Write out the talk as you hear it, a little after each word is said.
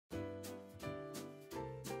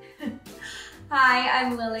Hi,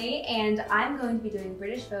 I'm Lily, and I'm going to be doing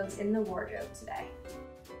British Vogue's In the Wardrobe today.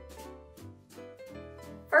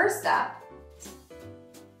 First up,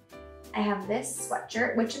 I have this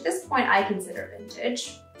sweatshirt, which at this point I consider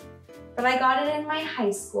vintage, but I got it in my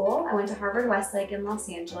high school. I went to Harvard Westlake in Los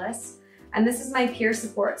Angeles, and this is my peer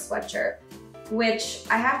support sweatshirt, which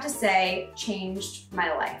I have to say changed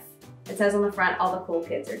my life. It says on the front, all the cool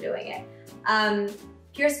kids are doing it.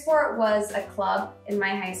 Peer support was a club in my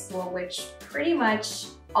high school, which pretty much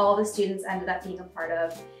all the students ended up being a part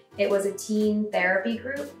of. It was a teen therapy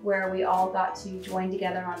group where we all got to join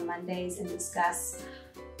together on Mondays and discuss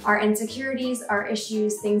our insecurities, our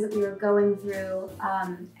issues, things that we were going through.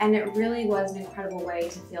 And it really was an incredible way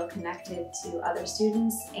to feel connected to other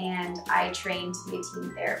students. And I trained to be a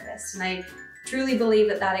teen therapist. And I truly believe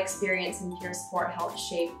that that experience in peer support helped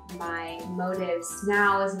shape my motives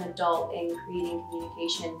now as an adult in creating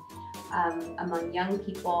communication among young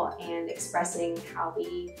people and expressing how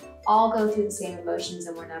we all go through the same emotions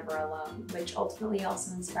and we're never alone, which ultimately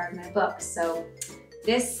also inspired my book. So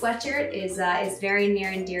this sweatshirt is very near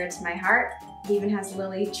and dear to my heart. It even has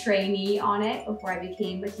Lily trainee on it before I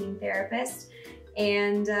became a teen therapist.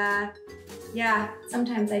 And yeah,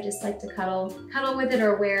 sometimes I just like to cuddle with it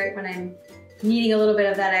or wear it when I'm needing a little bit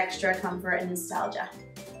of that extra comfort and nostalgia.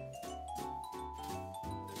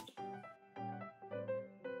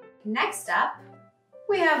 Next up,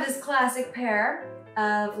 we have this classic pair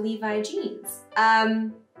of Levi jeans.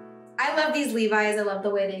 I love these Levi's, I love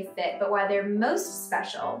the way they fit, but why they're most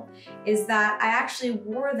special is that I actually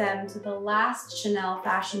wore them to the last Chanel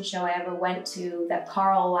fashion show I ever went to that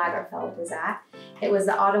Karl Lagerfeld was at. It was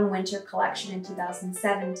the autumn-winter collection in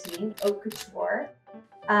 2017, haute couture.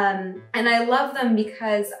 And I love them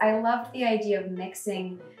because I loved the idea of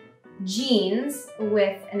mixing jeans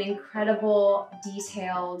with an incredible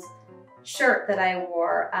detailed shirt that I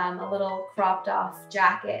wore, a little cropped off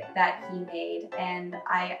jacket that he made. And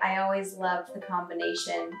I always loved the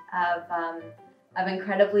combination of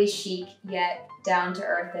incredibly chic yet down to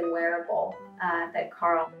earth and wearable that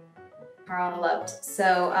Karl loved.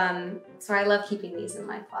 So I love keeping these in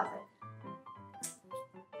my closet.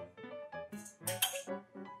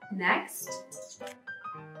 Next,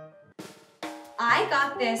 I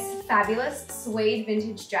got this fabulous suede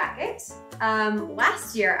vintage jacket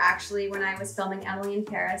last year, actually, when I was filming Emily in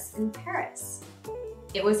Paris.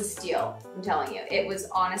 It was a steal, I'm telling you. It was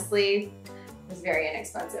honestly, it was very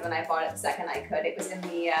inexpensive, and I bought it the second I could. It was in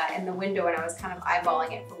the window, and I was kind of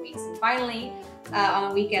eyeballing it for weeks. And finally,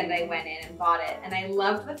 on a weekend, I went in and bought it. And I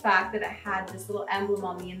loved the fact that it had this little emblem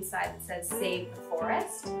on the inside that says "Save the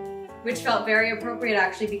Forest," which felt very appropriate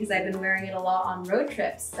actually because I've been wearing it a lot on road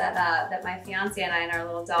trips that my fiance and I and our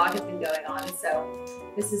little dog have been going on. So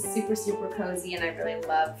this is super, super cozy, and I really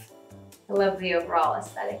love the overall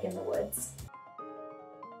aesthetic in the woods.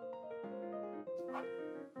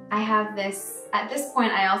 I have this, at this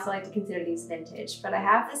point I also like to consider these vintage, but I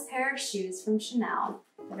have this pair of shoes from Chanel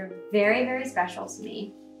that are very, very special to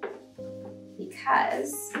me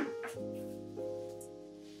because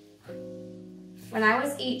when I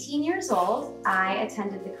was 18 years old, I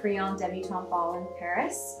attended the Crayon Debutante Ball in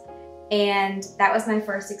Paris, and that was my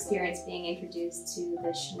first experience being introduced to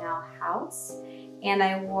the Chanel house. And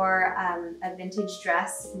I wore a vintage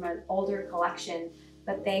dress from an older collection,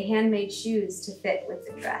 but they handmade shoes to fit with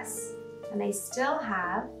the dress. And I still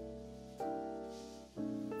have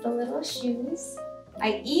the little shoes.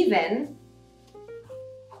 I even,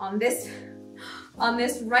 on this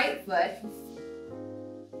right foot,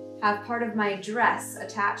 have part of my dress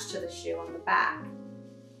attached to the shoe on the back,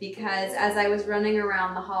 because as I was running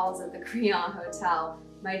around the halls of the Crayon Hotel,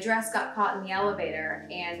 my dress got caught in the elevator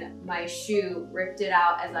and my shoe ripped it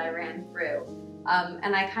out as I ran through.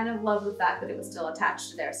 And I kind of love the fact that it was still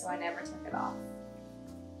attached to there, so I never took it off.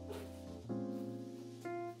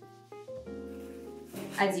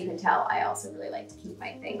 As you can tell, I also really like to keep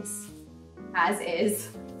my things as is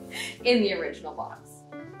in the original box.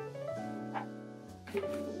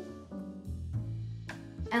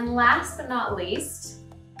 And last but not least,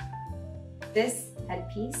 this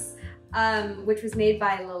headpiece, which was made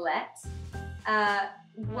by Lilette,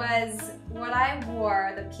 was what I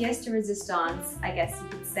wore, the pièce de résistance, I guess you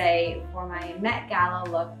could say, for my Met Gala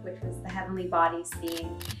look, which was the Heavenly Bodies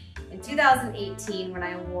theme, in 2018 when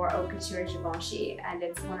I wore haute couture Givenchy, and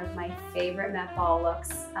it's one of my favorite Met Ball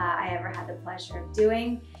looks I ever had the pleasure of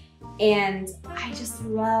doing. And I just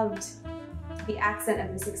loved the accent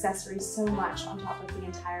of this accessory so much on top of the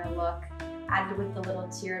entire look, added with the little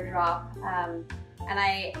teardrop. And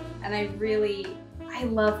I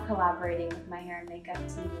love collaborating with my hair and makeup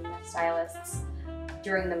team and my stylists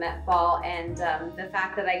during the Met Ball, and the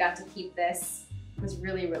fact that I got to keep this was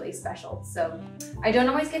really, really special. So I don't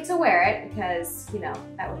always get to wear it because, you know,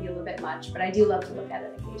 that would be a little bit much, but I do love to look at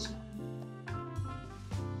it occasionally.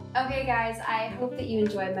 Okay guys, I hope that you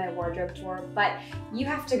enjoyed my wardrobe tour, but you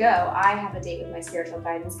have to go. I have a date with my spiritual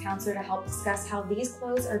guidance counselor to help discuss how these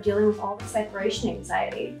clothes are dealing with all the separation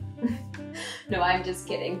anxiety. No, I'm just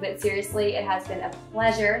kidding, but seriously, it has been a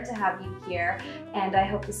pleasure to have you here, and I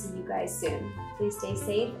hope to see you guys soon. Please stay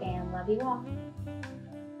safe and love you all.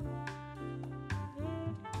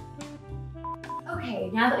 Okay,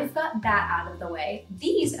 now that we've got that out of the way,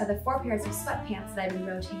 these are the 4 pairs of sweatpants that I've been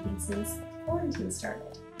rotating since quarantine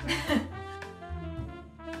started.